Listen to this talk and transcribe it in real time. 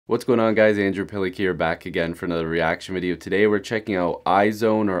What's going on, guys? Andrew Piluk here, back again for another reaction video. Today we're checking out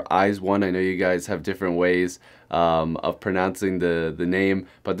aizone or aizwon. I know you guys have different ways of pronouncing the name,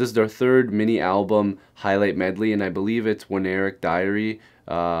 but this is their third mini album highlight medley, and I believe it's Oneiric Diary.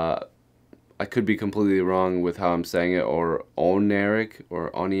 I could be completely wrong with how I'm saying it, or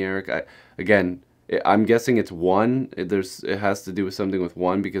Oneiric. Again, I'm guessing it's one. It has to do with something with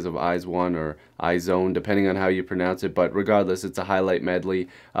one because of aizwon or aizone, depending on how you pronounce it. But regardless, it's a highlight medley.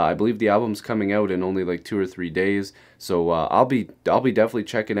 I believe the album's coming out in only like 2 or 3 days, so I'll be definitely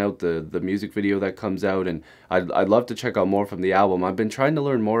checking out the music video that comes out, and I'd love to check out more from the album. I've been trying to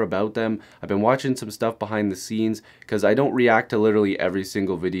learn more about them. I've been watching some stuff behind the scenes because I don't react to literally every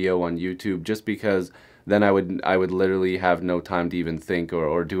single video on YouTube, just because then I would literally have no time to even think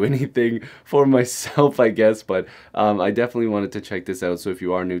or do anything for myself, I guess. But I definitely wanted to check this out. So if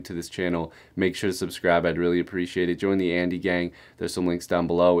you are new to this channel, make sure to subscribe. I'd really appreciate it. Join the Andy gang. There's some links down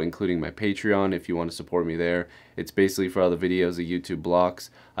below, including my Patreon if you want to support me there. It's basically for all the videos that YouTube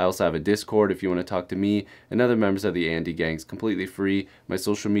blocks. I also have a Discord if you want to talk to me and other members of the Andy gang. It's completely free. My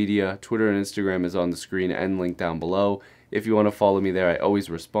social media, Twitter and Instagram, is on the screen and linked down below. If you want to follow me there, I always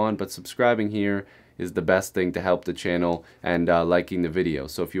respond, but subscribing here is the best thing to help the channel, and liking the video.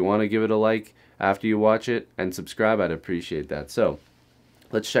 So if you want to give it a like after you watch it and subscribe, I'd appreciate that. So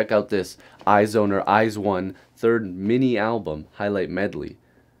let's check out this aizone or aizwon third mini album highlight medley.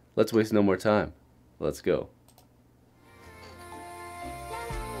 Let's waste no more time. Let's go.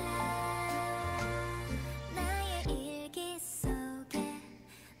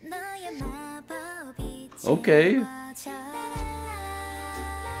 Okay.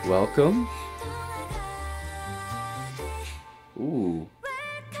 Welcome. Ooh.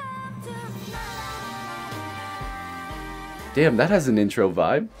 Damn, that has an intro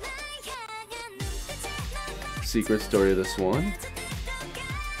vibe. Secret Story of the Swan.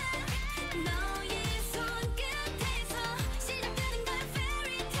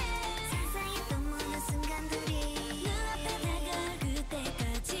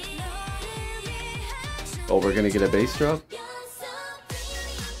 Oh, we're gonna get a bass drop?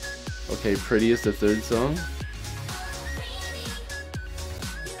 Okay, Pretty is the third song.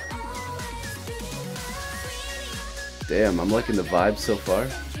 Damn, I'm liking the vibe so far.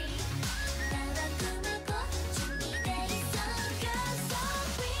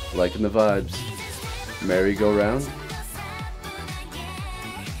 Liking the vibes. Merry-go-round.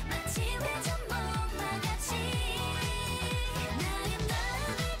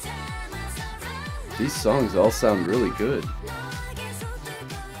 These songs all sound really good.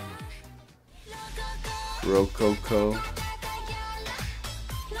 Rococo.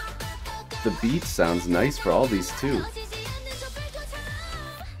 The beat sounds nice for all these too.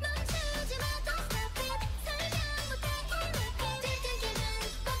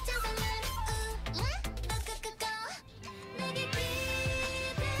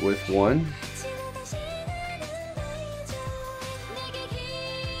 With one.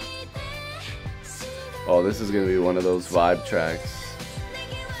 Oh, this is gonna be one of those vibe tracks.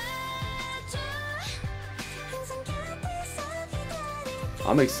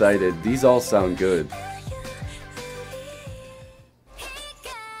 I'm excited. These all sound good.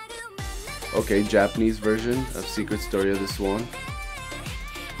 Okay, Japanese version of Secret Story of the Swan.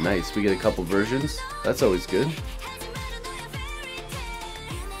 Nice, we get a couple versions. That's always good.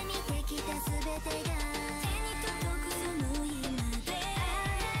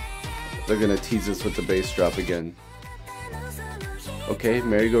 They're gonna tease us with the bass drop again. Okay,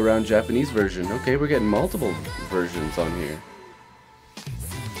 Merry-Go-Round Japanese version. Okay, we're getting multiple versions on here.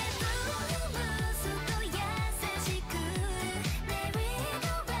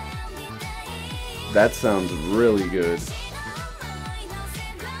 That sounds really good.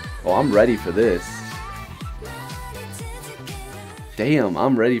 Oh, I'm ready for this. Damn,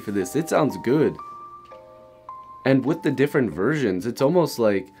 I'm ready for this. It sounds good. And with the different versions, it's almost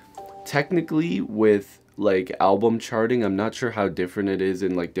like, technically with like album charting, I'm not sure how different it is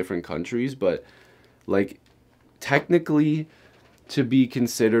in like different countries, but like technically to be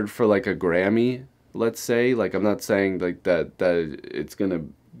considered for like a Grammy, let's say, like I'm not saying like that it's gonna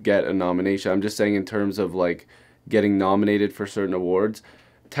get a nomination. I'm just saying in terms of like getting nominated for certain awards.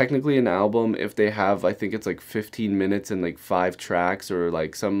 Technically an album, if they have, I think it's like 15 minutes and like 5 tracks or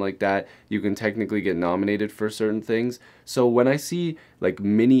like something like that, you can technically get nominated for certain things. So when I see like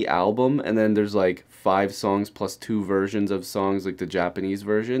mini album and then there's like 5 songs plus 2 versions of songs, like the Japanese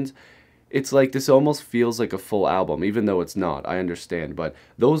versions, it's like this almost feels like a full album, even though it's not. I understand, but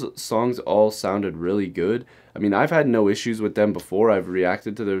those songs all sounded really good. I mean, I've had no issues with them before. I've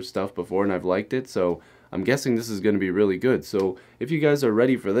reacted to their stuff before and I've liked it, so I'm guessing this is going to be really good. So if you guys are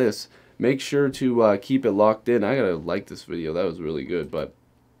ready for this, make sure to keep it locked in. I gotta like this video. That was really good. But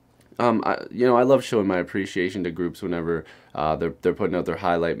I love showing my appreciation to groups whenever they're putting out their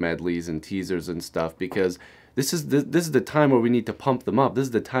highlight medleys and teasers and stuff, because this is the time where we need to pump them up. This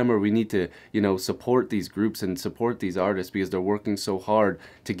is the time where we need to, support these groups and support these artists, because they're working so hard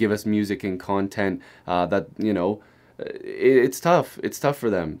to give us music and content that, it's tough. It's tough for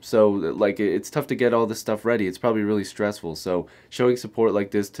them. So, like, it's tough to get all this stuff ready. It's probably really stressful. So, showing support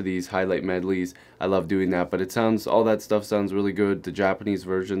like this to these highlight medleys, I love doing that. But all that stuff sounds really good. The Japanese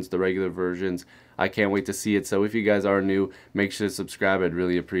versions, the regular versions, I can't wait to see it. So, if you guys are new, make sure to subscribe. I'd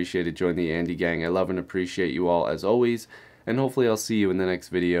really appreciate it. Join the Andy gang. I love and appreciate you all as always. And hopefully I'll see you in the next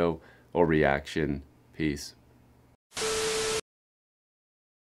video or reaction. Peace.